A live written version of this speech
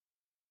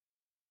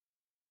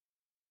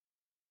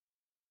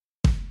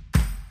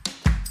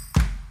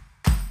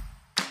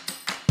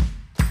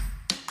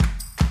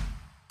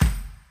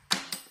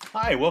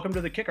Hi, welcome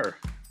to The Kicker.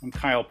 I'm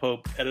Kyle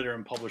Pope, editor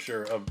and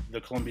publisher of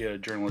the Columbia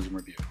Journalism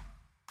Review.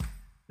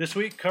 This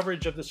week,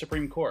 coverage of the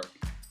Supreme Court.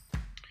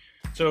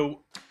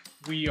 So,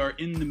 we are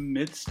in the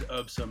midst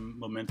of some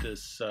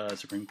momentous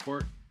Supreme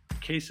Court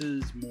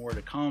cases, more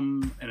to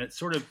come, and it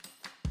sort of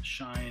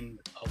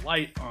shined a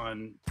light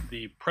on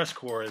the press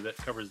corps that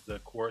covers the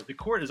court. The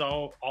court has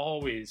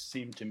always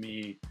seemed to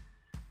me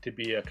to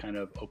be a kind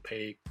of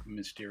opaque,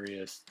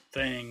 mysterious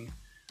thing.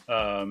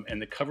 And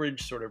the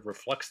coverage sort of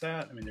reflects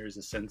that. I mean, there's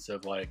a sense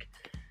of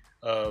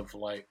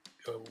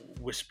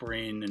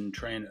whispering and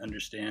trying to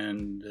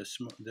understand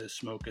the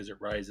smoke as it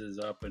rises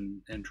up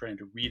and trying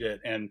to read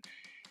it.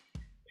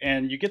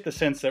 And you get the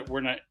sense that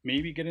we're not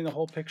maybe getting the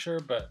whole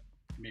picture, but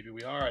maybe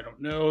we are. I don't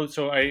know.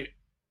 So I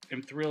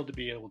am thrilled to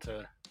be able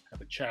to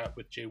have a chat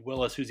with Jay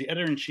Willis, who's the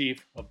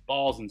editor-in-chief of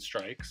Balls and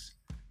Strikes,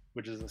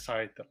 which is a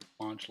site that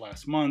launched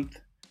last month.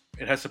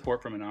 It has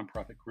support from a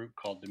nonprofit group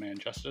called Demand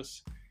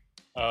Justice.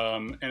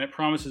 And it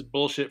promises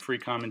bullshit-free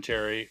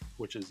commentary,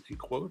 which is in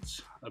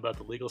quotes, about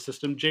the legal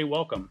system. Jay,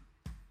 welcome.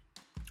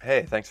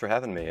 Hey, thanks for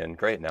having me. And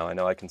great, now I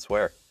know I can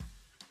swear.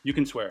 You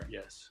can swear,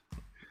 yes.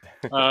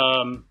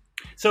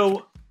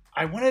 So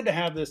I wanted to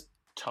have this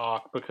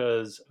talk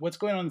because what's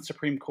going on in the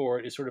Supreme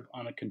Court is sort of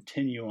on a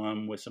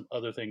continuum with some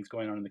other things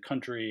going on in the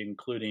country,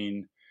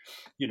 including,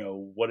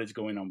 what is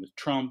going on with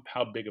Trump?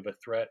 How big of a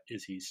threat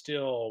is he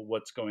still?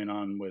 What's going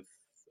on with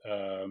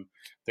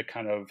the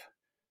kind of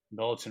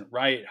militant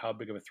right? How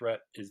big of a threat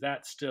is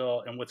that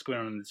still? And what's going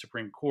on in the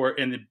Supreme Court?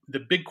 And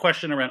the big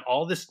question around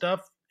all this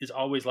stuff is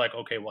always like,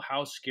 okay, well,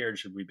 how scared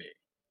should we be?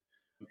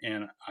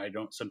 And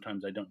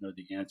sometimes I don't know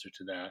the answer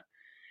to that.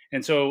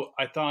 And so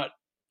I thought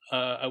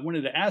I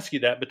wanted to ask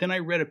you that, but then I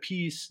read a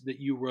piece that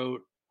you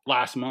wrote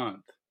last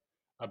month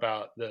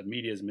about the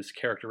media's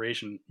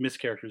mischaracterization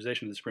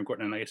of the Supreme Court.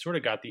 And I sort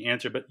of got the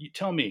answer, but you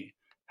tell me,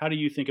 how do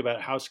you think about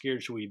it? How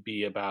scared should we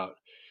be about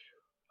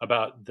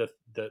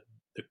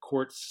the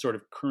court's sort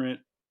of current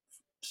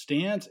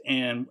stance,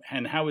 and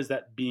how is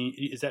that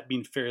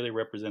being fairly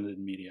represented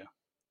in media?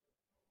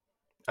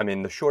 I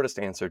mean, the shortest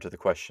answer to the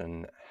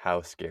question,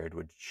 how scared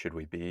should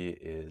we be,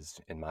 is,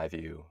 in my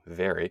view,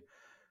 very.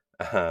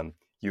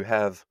 You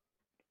have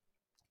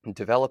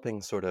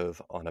developing sort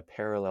of on a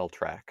parallel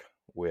track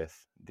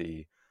with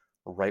the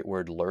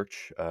rightward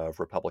lurch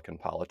of Republican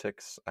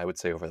politics, I would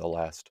say over the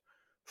last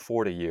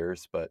 40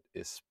 years, but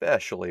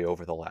especially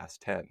over the last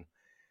 10,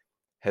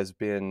 has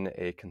been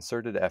a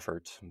concerted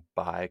effort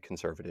by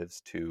conservatives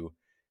to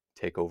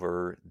take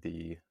over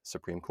the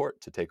Supreme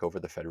Court, to take over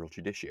the federal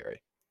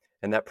judiciary.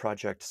 And that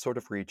project sort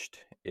of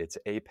reached its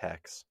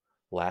apex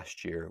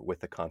last year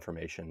with the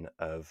confirmation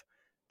of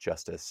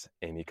Justice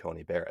Amy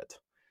Coney Barrett.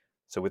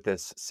 So with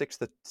this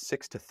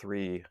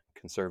 6-3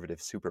 conservative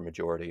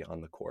supermajority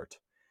on the court,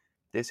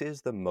 this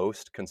is the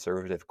most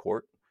conservative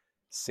court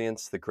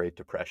since the Great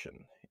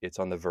Depression. It's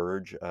on the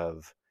verge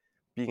of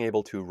being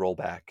able to roll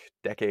back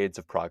decades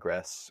of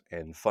progress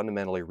and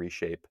fundamentally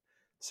reshape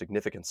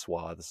significant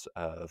swaths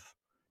of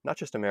not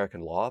just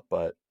American law,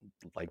 but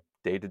like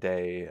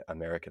day-to-day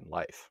American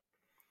life.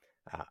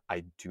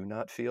 I do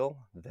not feel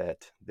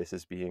that this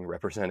is being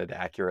represented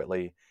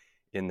accurately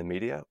in the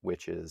media,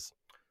 which is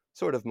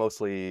sort of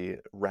mostly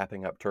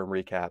wrapping up term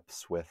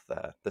recaps with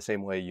the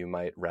same way you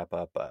might wrap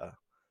up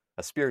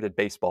a spirited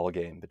baseball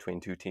game between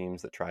two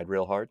teams that tried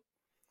real hard.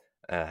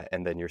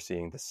 And then you're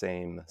seeing the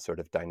same sort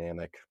of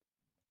dynamic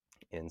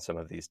in some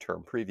of these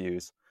term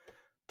previews,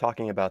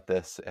 talking about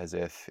this as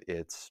if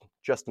it's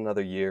just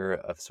another year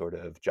of sort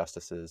of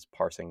justices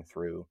parsing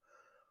through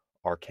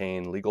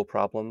arcane legal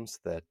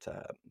problems that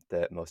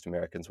most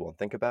Americans won't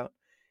think about,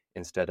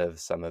 instead of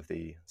some of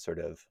the sort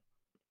of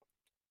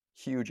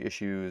huge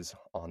issues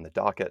on the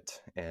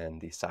docket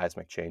and the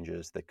seismic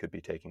changes that could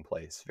be taking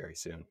place very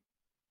soon.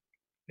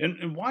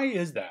 And why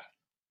is that?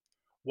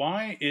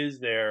 Why is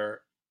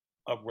there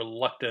a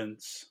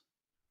reluctance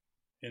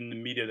in the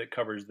media that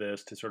covers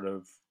this to sort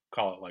of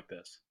call it like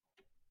this?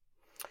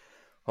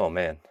 Oh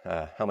man,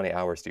 how many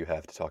hours do you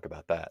have to talk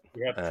about that?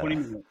 We have 20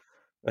 minutes.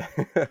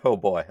 Oh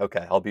boy,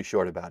 okay, I'll be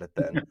short about it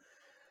then.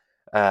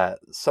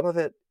 Some of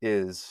it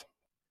is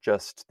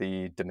just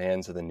the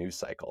demands of the news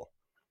cycle.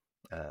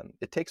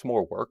 It takes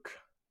more work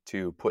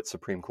to put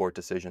Supreme Court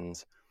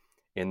decisions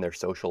in their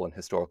social and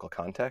historical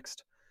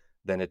context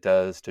than it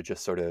does to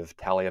just sort of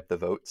tally up the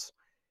votes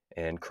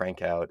and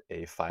crank out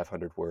a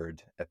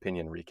 500-word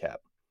opinion recap.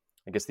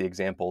 I guess the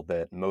example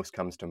that most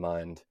comes to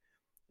mind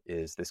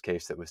is this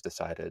case that was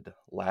decided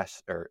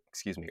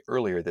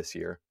earlier this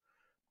year,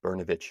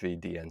 Brnovich v.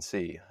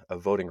 DNC, a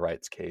voting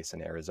rights case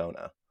in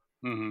Arizona.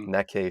 Mm-hmm. In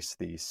that case,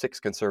 the 6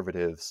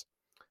 conservatives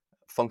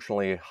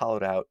functionally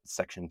hollowed out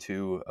Section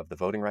 2 of the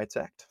Voting Rights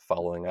Act,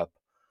 following up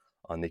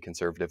on the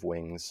conservative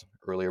wing's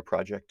earlier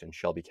project in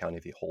Shelby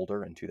County v.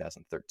 Holder in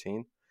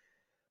 2013.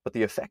 But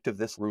the effect of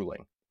this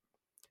ruling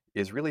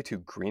is really to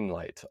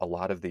greenlight a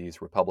lot of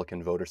these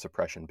Republican voter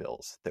suppression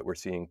bills that we're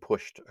seeing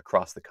pushed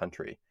across the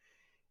country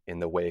in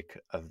the wake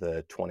of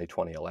the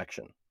 2020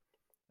 election.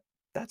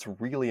 That's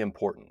really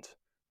important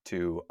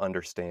to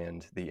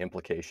understand the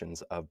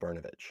implications of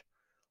Brnovich.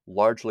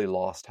 largely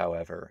lost,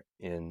 however,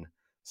 in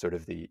sort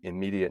of the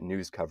immediate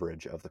news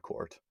coverage of the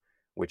court,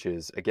 which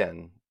is,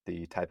 again,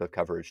 the type of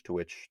coverage to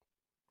which,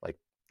 like,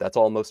 that's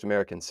all most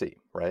Americans see,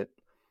 right?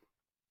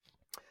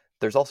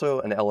 There's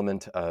also an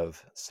element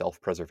of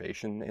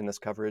self-preservation in this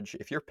coverage.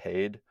 If you're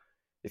paid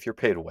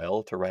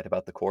well to write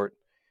about the court,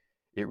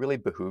 it really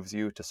behooves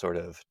you to sort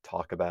of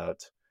talk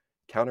about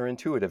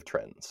counterintuitive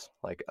trends,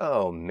 like,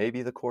 oh,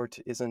 maybe the court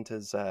isn't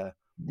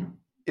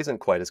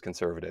quite as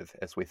conservative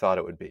as we thought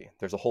it would be.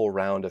 There's a whole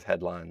round of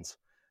headlines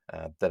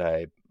that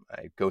I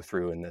go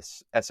through in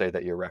this essay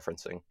that you're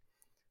referencing.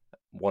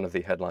 One of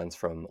the headlines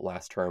from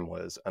last term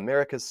was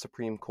America's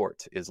Supreme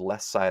Court is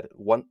less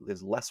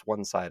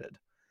one-sided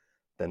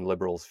than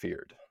liberals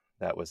feared.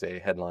 That was a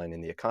headline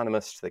in The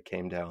Economist that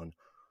came down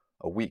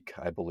a week,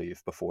 I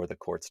believe, before the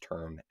court's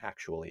term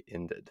actually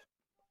ended.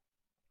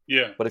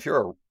 Yeah. But if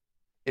you're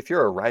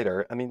a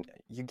writer, I mean,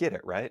 you get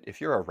it, right?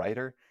 If you're a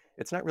writer,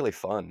 it's not really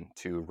fun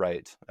to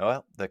write, oh,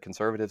 well, the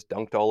conservatives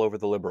dunked all over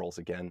the liberals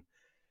again.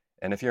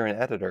 And if you're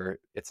an editor,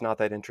 it's not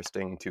that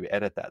interesting to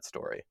edit that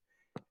story.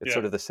 It's Yeah.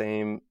 sort of the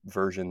same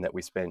version that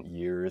we spent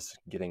years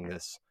getting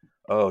this,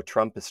 oh,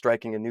 Trump is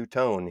striking a new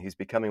tone. He's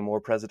becoming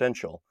more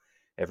presidential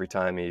every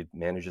time he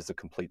manages a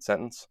complete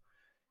sentence.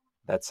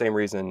 That same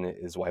reason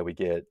is why we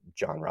get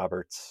John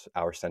Roberts,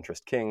 our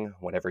centrist king,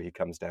 whenever he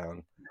comes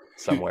down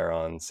somewhere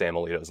on Sam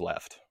Alito's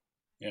left.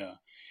 Yeah.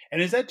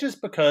 And is that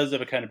just because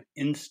of a kind of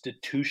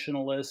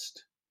institutionalist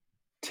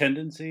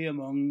tendency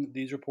among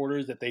these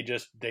reporters that they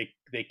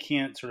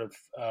can't sort of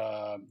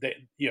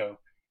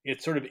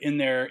it's sort of in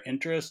their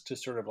interest to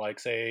sort of like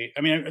say,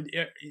 I mean,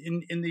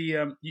 in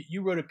the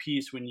you wrote a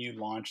piece when you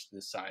launched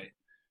this site,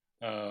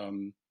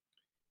 and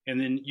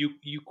then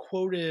you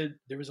quoted,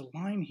 there was a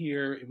line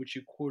here in which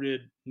you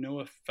quoted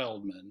Noah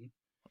Feldman,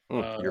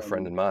 Your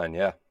friend um, and mine,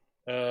 yeah.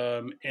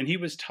 and he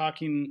was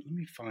talking. Let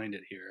me find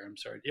it here. I'm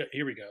sorry. Yeah,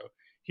 here we go.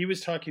 He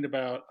was talking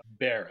about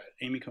Barrett,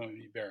 Amy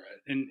Coney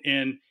Barrett,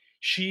 and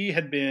she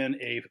had been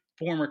a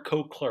former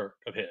co-clerk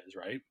of his,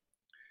 right?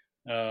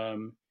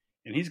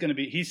 And he's going to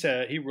be. He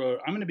said he wrote,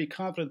 "I'm going to be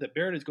confident that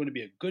Barrett is going to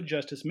be a good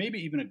justice, maybe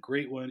even a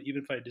great one,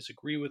 even if I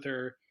disagree with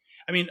her."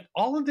 I mean,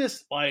 all of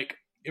this, like,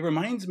 it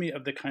reminds me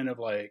of the kind of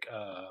like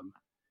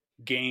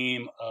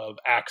game of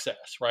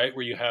access, right,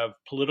 where you have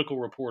political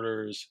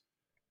reporters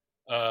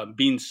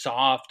being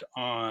soft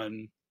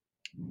on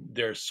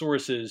their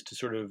sources to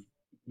sort of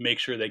make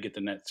sure they get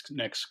the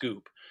next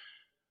scoop.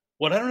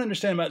 What I don't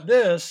understand about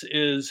this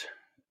is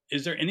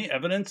there any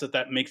evidence that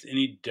that makes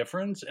any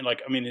difference? And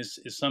like, I mean, is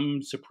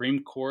some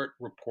Supreme Court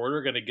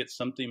reporter going to get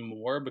something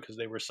more because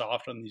they were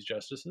soft on these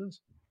justices?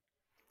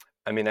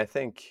 I mean, I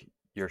think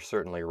you're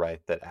certainly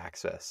right that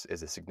access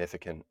is a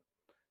significant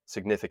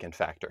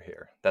factor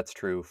here. That's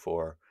true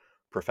for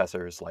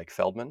professors like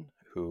Feldman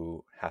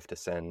who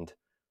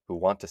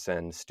want to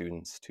send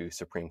students to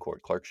Supreme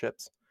Court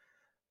clerkships.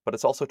 But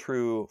it's also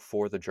true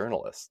for the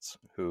journalists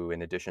who,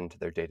 in addition to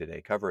their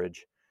day-to-day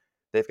coverage,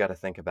 they've got to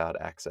think about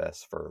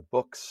access for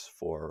books,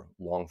 for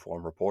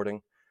long-form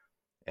reporting,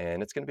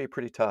 and it's going to be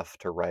pretty tough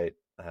to write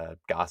a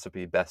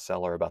gossipy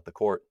bestseller about the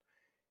court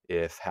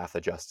if half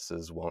the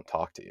justices won't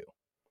talk to you.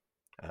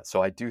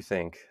 So I do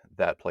think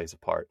that plays a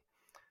part.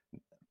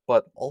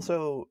 But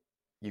also,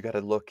 you got to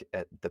look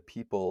at the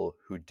people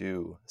who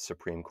do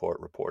Supreme Court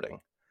reporting.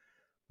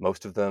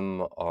 Most of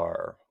them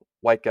are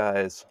white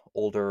guys,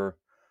 older,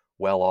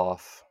 well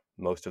off.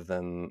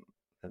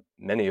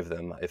 Many of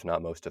them, if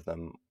not most of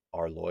them,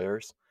 are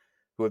lawyers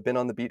who have been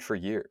on the beat for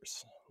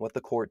years. What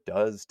the court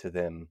does to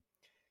them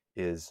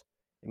is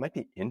it might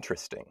be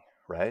interesting,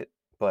 right?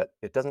 But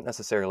it doesn't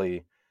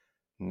necessarily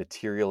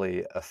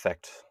materially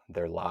affect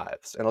their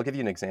lives. And I'll give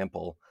you an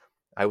example.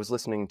 I was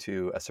listening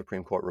to a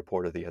Supreme Court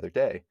reporter the other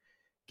day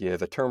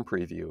give a term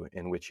preview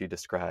in which he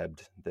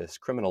described this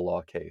criminal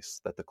law case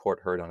that the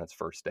court heard on its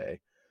first day,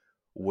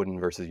 Wooden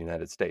versus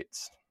United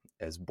States,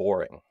 as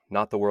boring,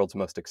 not the world's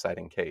most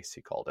exciting case,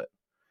 he called it.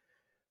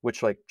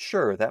 Which, like,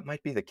 sure, that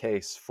might be the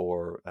case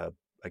for,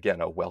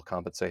 again, a well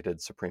compensated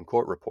Supreme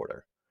Court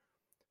reporter.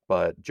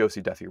 But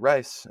Josie Duffy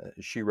Rice,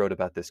 she wrote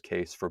about this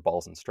case for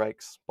Balls and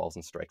Strikes,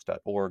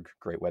 ballsandstrikes.org,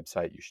 great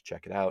website, you should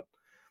check it out.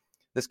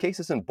 This case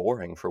isn't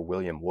boring for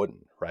William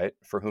Wooden, right?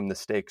 For whom the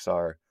stakes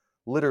are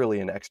literally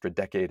an extra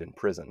decade in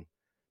prison,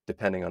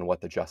 depending on what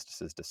the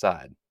justices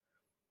decide.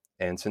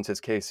 And since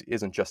his case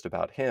isn't just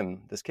about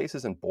him, this case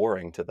isn't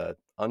boring to the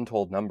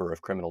untold number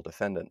of criminal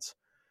defendants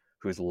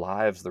whose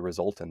lives the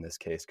result in this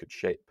case could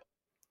shape.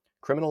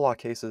 Criminal law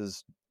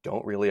cases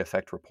don't really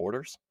affect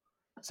reporters,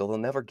 so they'll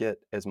never get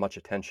as much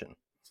attention.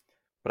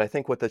 But I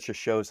think what that just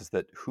shows is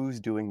that who's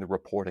doing the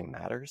reporting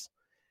matters,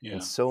 and Yeah.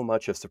 so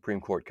much of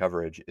Supreme Court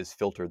coverage is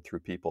filtered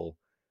through people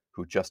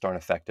who just aren't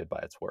affected by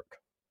its work.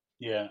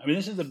 Yeah. I mean,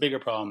 this is the bigger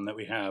problem that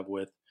we have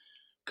with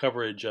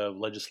coverage of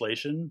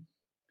legislation,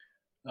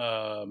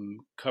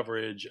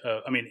 coverage.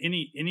 I mean,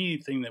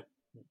 anything that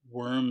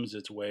worms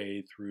its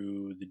way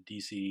through the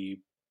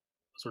DC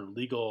sort of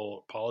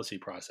legal policy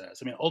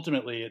process. I mean,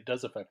 ultimately, it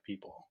does affect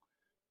people.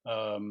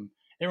 Um,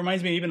 It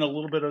reminds me even a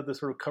little bit of the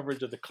sort of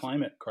coverage of the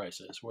climate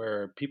crisis,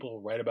 where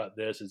people write about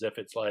this as if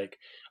it's like,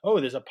 oh,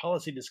 there's a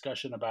policy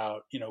discussion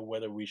about,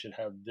 whether we should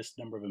have this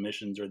number of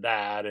emissions or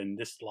that, and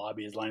this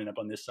lobby is lining up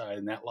on this side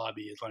and that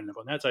lobby is lining up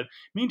on that side.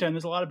 Meantime,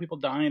 there's a lot of people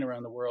dying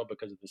around the world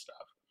because of this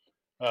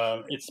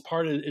stuff.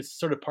 It's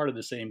sort of part of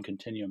the same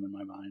continuum in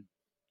my mind.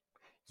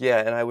 Yeah,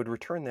 and I would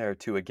return there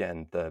to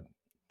again the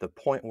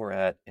point we're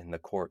at in the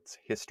court's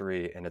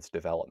history and its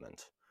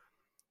development.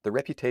 The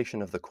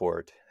reputation of the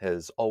court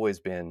has always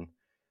been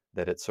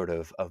that it's sort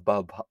of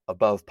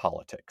above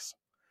politics,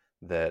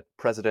 that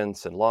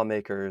presidents and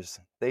lawmakers,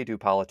 they do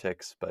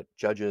politics, but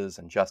judges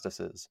and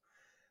justices,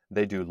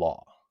 they do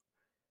law.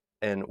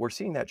 And we're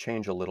seeing that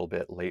change a little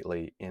bit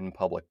lately in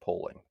public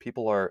polling.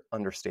 People are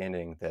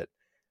understanding that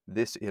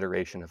this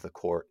iteration of the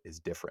court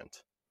is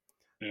different.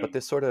 Yeah. But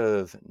this sort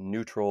of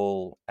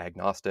neutral,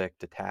 agnostic,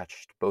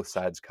 detached, both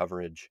sides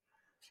coverage,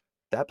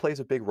 that plays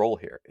a big role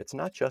here. It's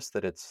not just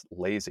that it's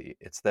lazy,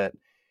 it's that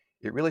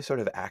it really sort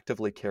of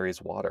actively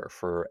carries water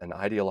for an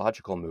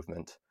ideological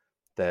movement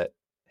that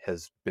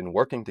has been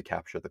working to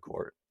capture the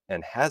court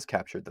and has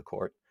captured the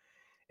court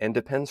and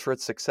depends for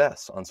its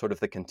success on sort of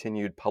the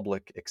continued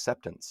public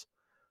acceptance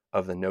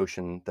of the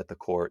notion that the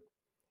court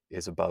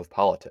is above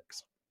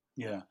politics.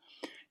 Yeah.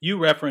 You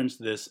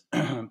referenced this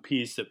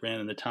piece that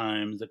ran in the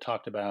Times that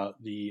talked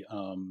about the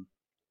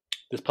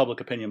this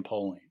public opinion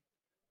polling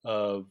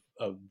of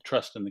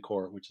trust in the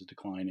court, which is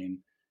declining.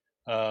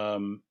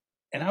 And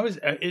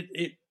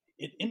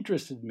it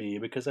interested me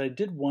because I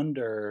did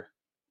wonder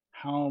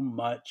how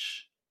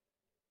much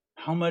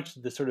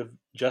the sort of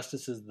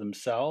justices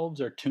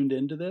themselves are tuned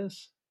into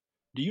this.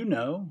 Do you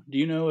know? Do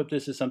you know if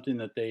this is something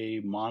that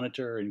they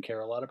monitor and care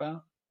a lot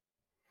about?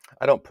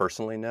 I don't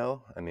personally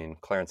know. I mean,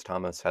 Clarence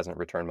Thomas hasn't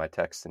returned my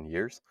texts in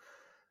years.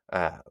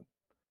 Uh,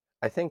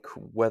 I think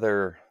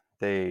whether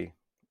they,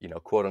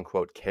 quote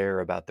unquote,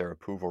 care about their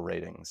approval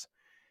ratings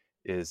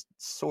is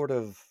sort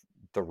of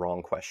the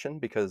wrong question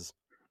because,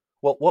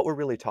 well, what we're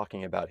really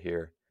talking about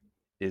here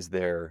is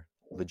their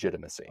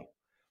legitimacy.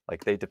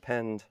 Like they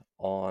depend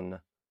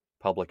on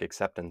public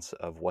acceptance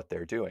of what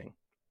they're doing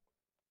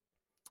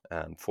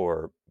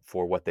for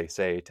what they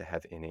say to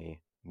have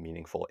any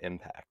meaningful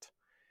impact.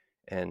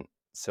 And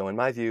so, in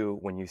my view,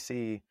 when you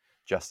see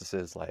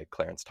justices like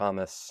Clarence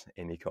Thomas,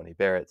 Amy Coney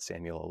Barrett,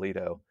 Samuel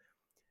Alito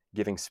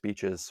giving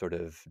speeches sort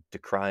of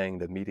decrying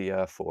the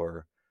media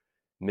for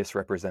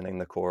misrepresenting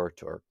the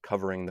court or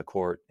covering the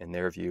court, in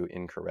their view,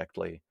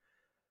 incorrectly,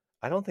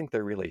 I don't think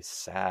they're really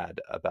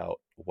sad about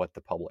what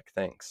the public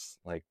thinks.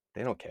 Like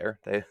they don't care.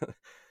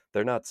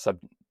 They're not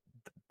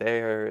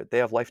they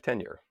have life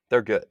tenure.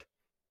 They're good.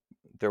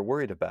 They're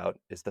worried about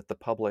is that the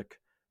public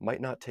might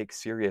not take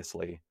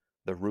seriously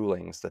the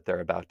rulings that they're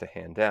about to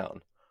hand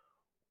down,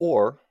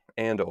 or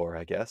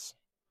I guess,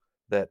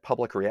 that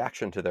public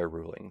reaction to their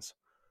rulings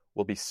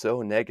will be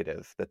so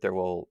negative that there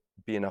will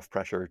be enough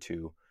pressure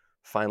to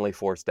finally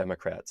force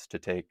Democrats to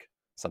take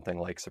something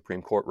like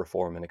Supreme Court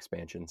reform and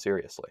expansion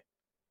seriously.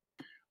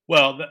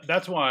 Well,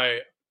 that's why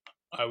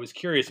I was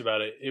curious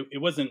about it. It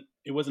wasn't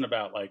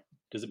about like,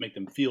 does it make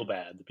them feel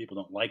bad that people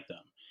don't like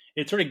them?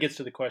 It sort of gets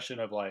to the question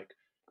of like,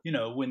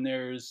 when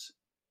there's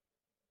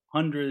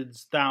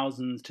hundreds,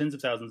 thousands, tens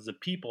of thousands of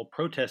people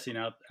protesting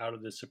outside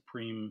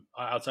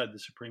the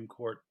Supreme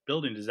Court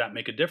building, does that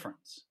make a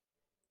difference?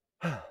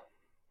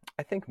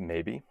 I think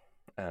maybe.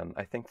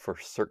 I think for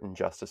certain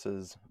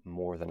justices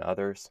more than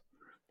others.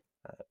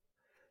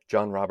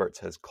 John Roberts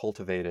has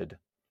cultivated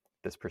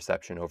this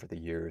perception over the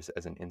years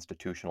as an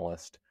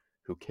institutionalist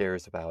who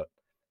cares about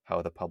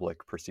how the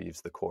public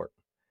perceives the court.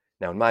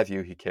 Now, in my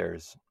view, he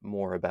cares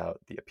more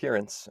about the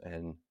appearance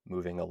and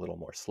moving a little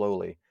more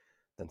slowly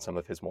than some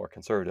of his more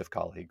conservative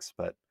colleagues,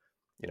 but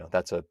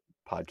that's a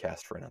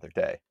podcast for another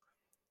day.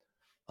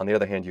 On the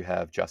other hand, you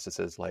have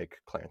justices like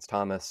Clarence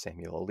Thomas,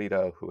 Samuel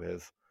Alito, who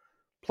have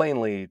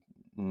plainly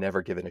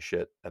never given a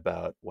shit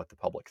about what the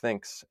public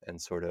thinks and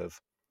sort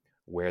of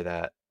wear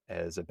that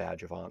as a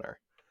badge of honor.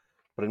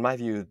 But in my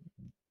view,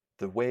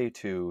 the way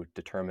to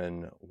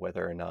determine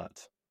whether or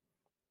not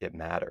it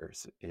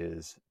matters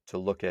is to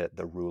look at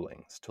the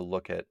rulings, to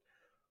look at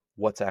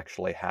what's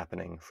actually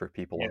happening for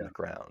people on the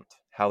ground,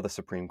 how the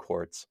Supreme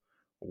Court's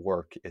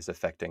work is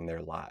affecting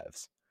their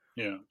lives.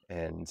 Yeah.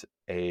 And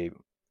a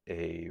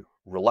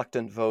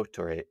reluctant vote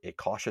or a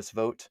cautious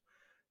vote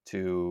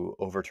to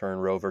overturn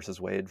Roe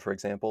versus Wade, for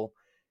example,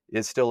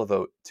 is still a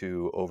vote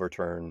to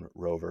overturn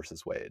Roe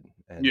versus Wade.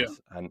 And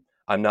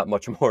I'm not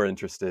much more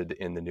interested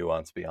in the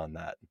nuance beyond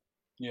that.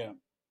 Yeah.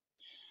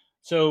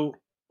 So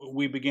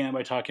we began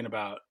by talking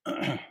about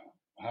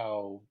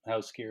how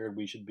scared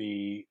we should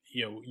be.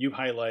 You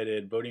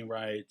highlighted voting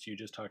rights. You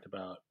just talked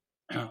about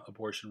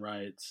abortion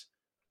rights.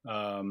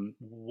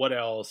 What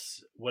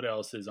else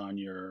is on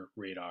your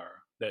radar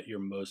that you're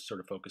most sort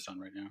of focused on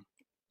right now?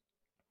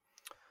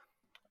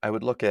 I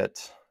would look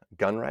at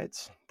gun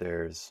rights.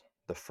 There's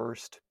the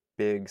first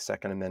big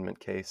Second Amendment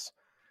case,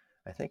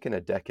 I think in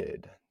a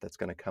decade, that's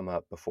going to come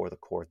up before the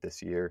court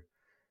this year.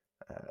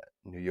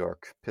 New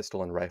York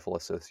Pistol and Rifle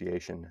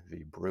Association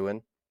v.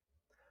 Bruin.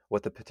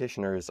 What the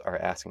petitioners are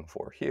asking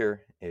for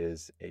here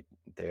is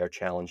they are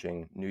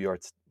challenging New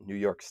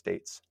York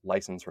State's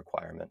license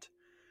requirement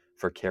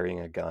for carrying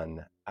a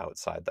gun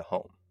outside the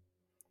home,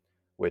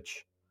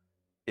 which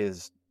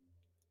is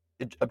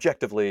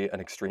objectively an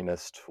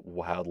extremist,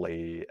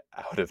 wildly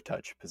out of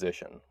touch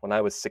position. When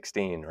I was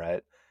 16,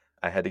 right,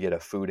 I had to get a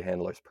food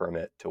handler's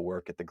permit to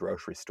work at the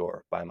grocery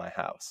store by my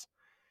house.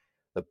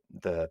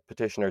 The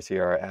petitioners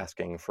here are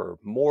asking for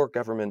more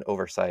government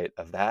oversight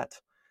of that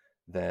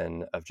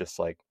than of just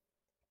like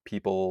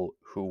people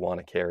who want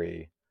to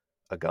carry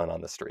a gun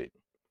on the street.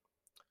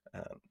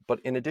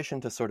 But in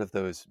addition to sort of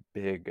those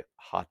big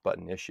hot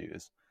button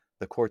issues,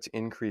 the court's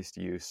increased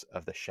use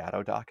of the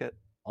shadow docket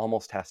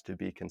almost has to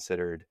be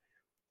considered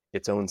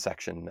its own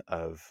section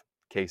of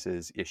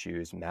cases,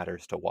 issues,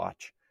 matters to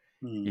watch,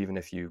 Hmm. even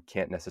if you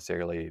can't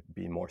necessarily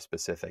be more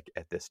specific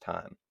at this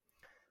time.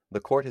 The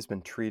court has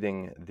been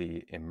treating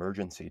the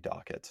emergency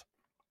docket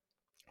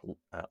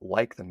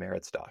like the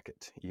merits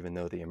docket, even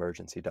though the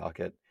emergency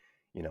docket,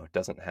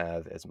 doesn't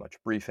have as much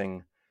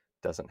briefing,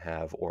 doesn't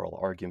have oral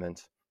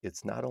argument.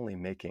 It's not only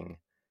making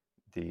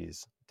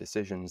these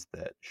decisions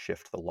that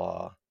shift the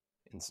law,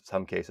 in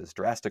some cases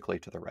drastically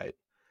to the right,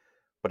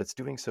 but it's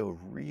doing so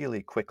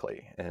really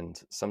quickly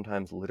and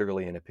sometimes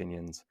literally in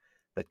opinions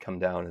that come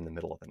down in the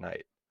middle of the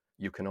night.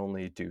 You can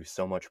only do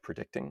so much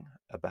predicting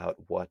about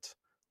what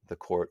the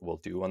court will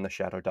do on the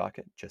shadow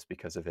docket just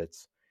because of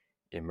its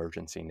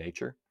emergency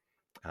nature.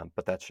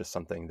 But that's just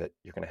something that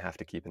you're going to have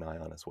to keep an eye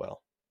on as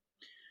well.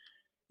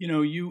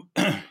 You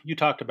you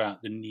talked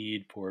about the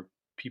need for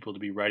people to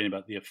be writing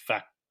about the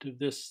effect of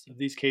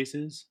these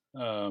cases,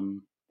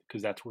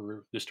 because that's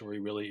where the story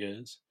really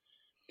is.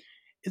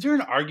 Is there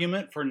an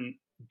argument for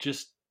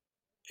just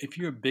if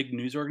you're a big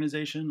news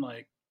organization,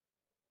 like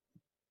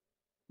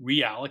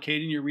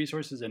reallocating your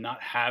resources and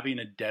not having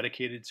a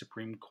dedicated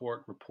Supreme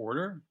Court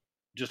reporter,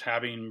 just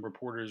having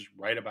reporters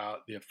write about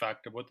the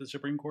effect of what the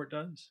Supreme Court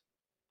does?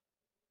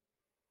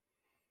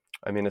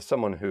 I mean, as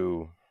someone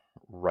who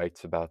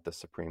writes about the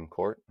Supreme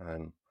Court,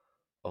 I'm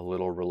a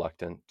little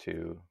reluctant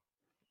to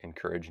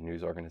encourage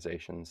news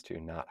organizations to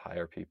not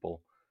hire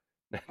people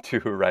to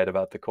write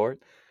about the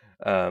court.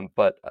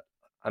 But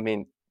I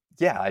mean,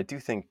 yeah, I do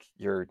think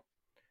you're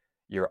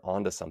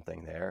onto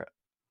something there.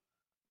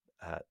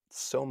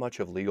 So much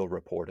of legal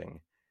reporting,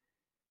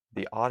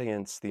 the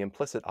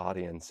implicit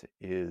audience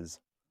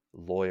is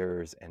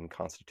lawyers and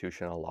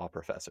constitutional law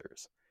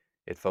professors.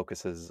 It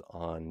focuses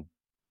on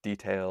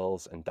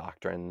details and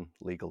doctrine,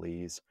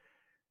 legalese,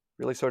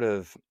 really sort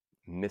of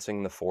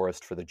missing the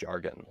forest for the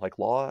jargon. Like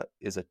law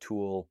is a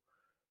tool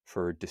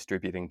for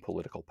distributing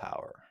political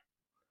power.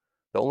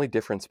 The only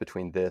difference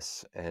between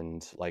this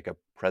and like a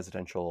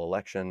presidential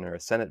election or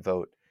a Senate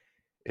vote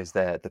is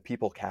that the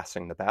people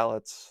casting the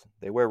ballots,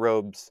 they wear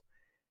robes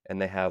and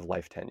they have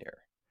life tenure.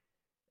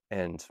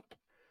 And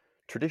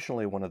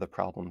traditionally, one of the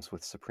problems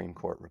with Supreme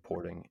Court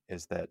reporting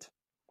is that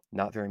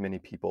not very many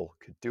people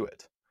could do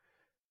it.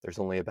 There's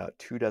only about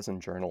 24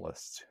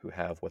 journalists who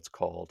have what's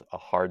called a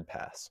hard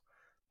pass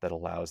that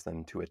allows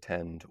them to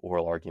attend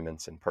oral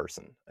arguments in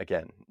person.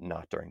 Again,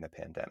 not during the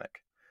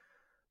pandemic.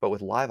 But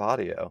with live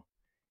audio,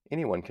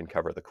 anyone can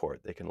cover the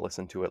court. They can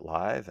listen to it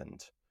live and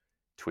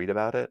tweet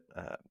about it,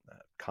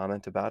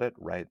 comment about it,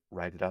 write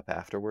it up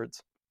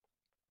afterwards.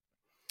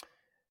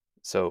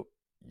 So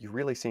you're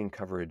really seeing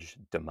coverage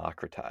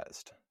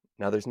democratized.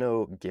 Now, there's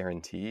no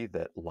guarantee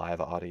that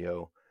live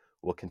audio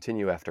will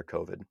continue after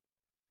COVID.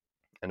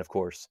 And of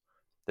course,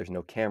 there's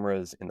no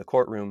cameras in the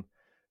courtroom,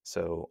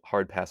 so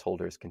hard pass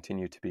holders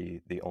continue to be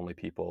the only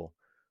people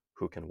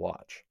who can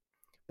watch.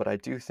 But I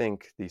do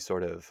think the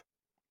sort of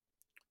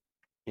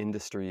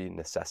industry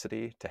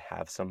necessity to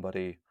have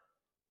somebody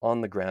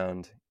on the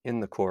ground in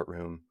the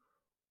courtroom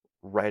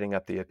writing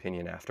up the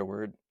opinion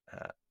afterward,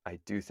 I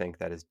do think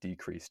that has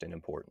decreased in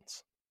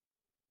importance.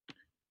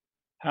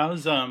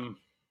 How's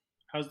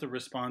how's the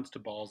response to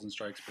balls and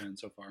strikes been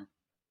so far?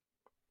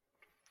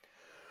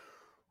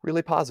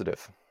 Really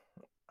positive.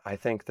 I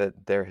think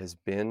that there has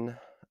been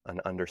an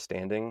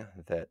understanding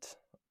that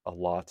a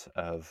lot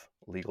of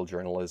legal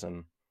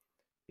journalism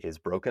is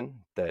broken,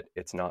 that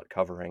it's not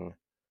covering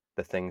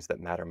the things that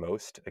matter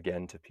most,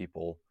 again, to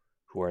people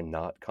who are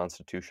not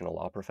constitutional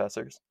law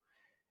professors.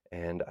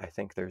 And I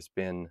think there's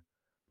been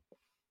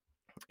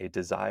a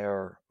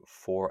desire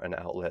for an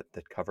outlet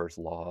that covers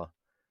law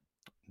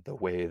the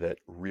way that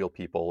real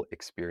people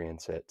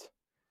experience it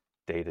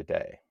day to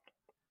day.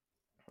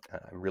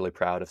 I'm really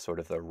proud of sort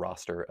of the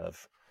roster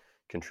of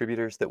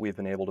contributors that we've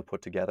been able to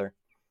put together.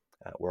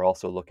 We're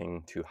also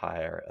looking to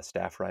hire a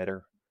staff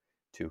writer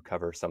to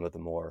cover some of the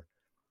more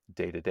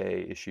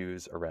day-to-day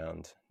issues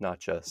around not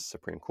just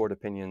Supreme Court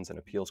opinions and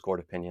appeals court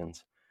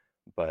opinions,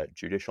 but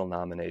judicial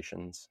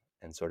nominations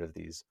and sort of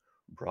these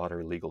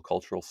broader legal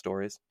cultural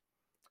stories.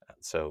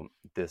 So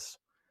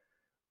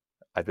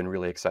I've been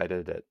really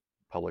excited at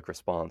public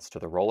response to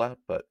the rollout,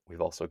 but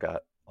we've also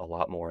got a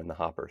lot more in the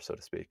hopper, so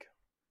to speak.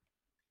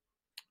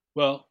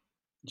 Well,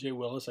 Jay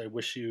Willis, I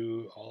wish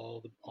you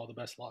all the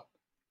best luck.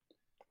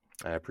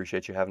 I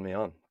appreciate you having me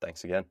on.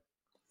 Thanks again.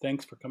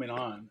 Thanks for coming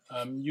on.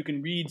 You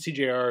can read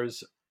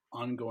CJR's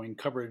ongoing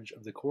coverage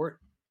of the court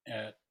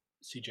at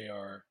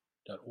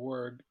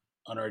cjr.org,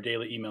 on our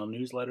daily email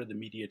newsletter, The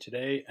Media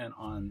Today, and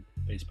on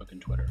Facebook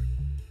and Twitter.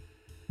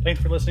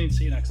 Thanks for listening.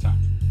 See you next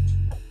time.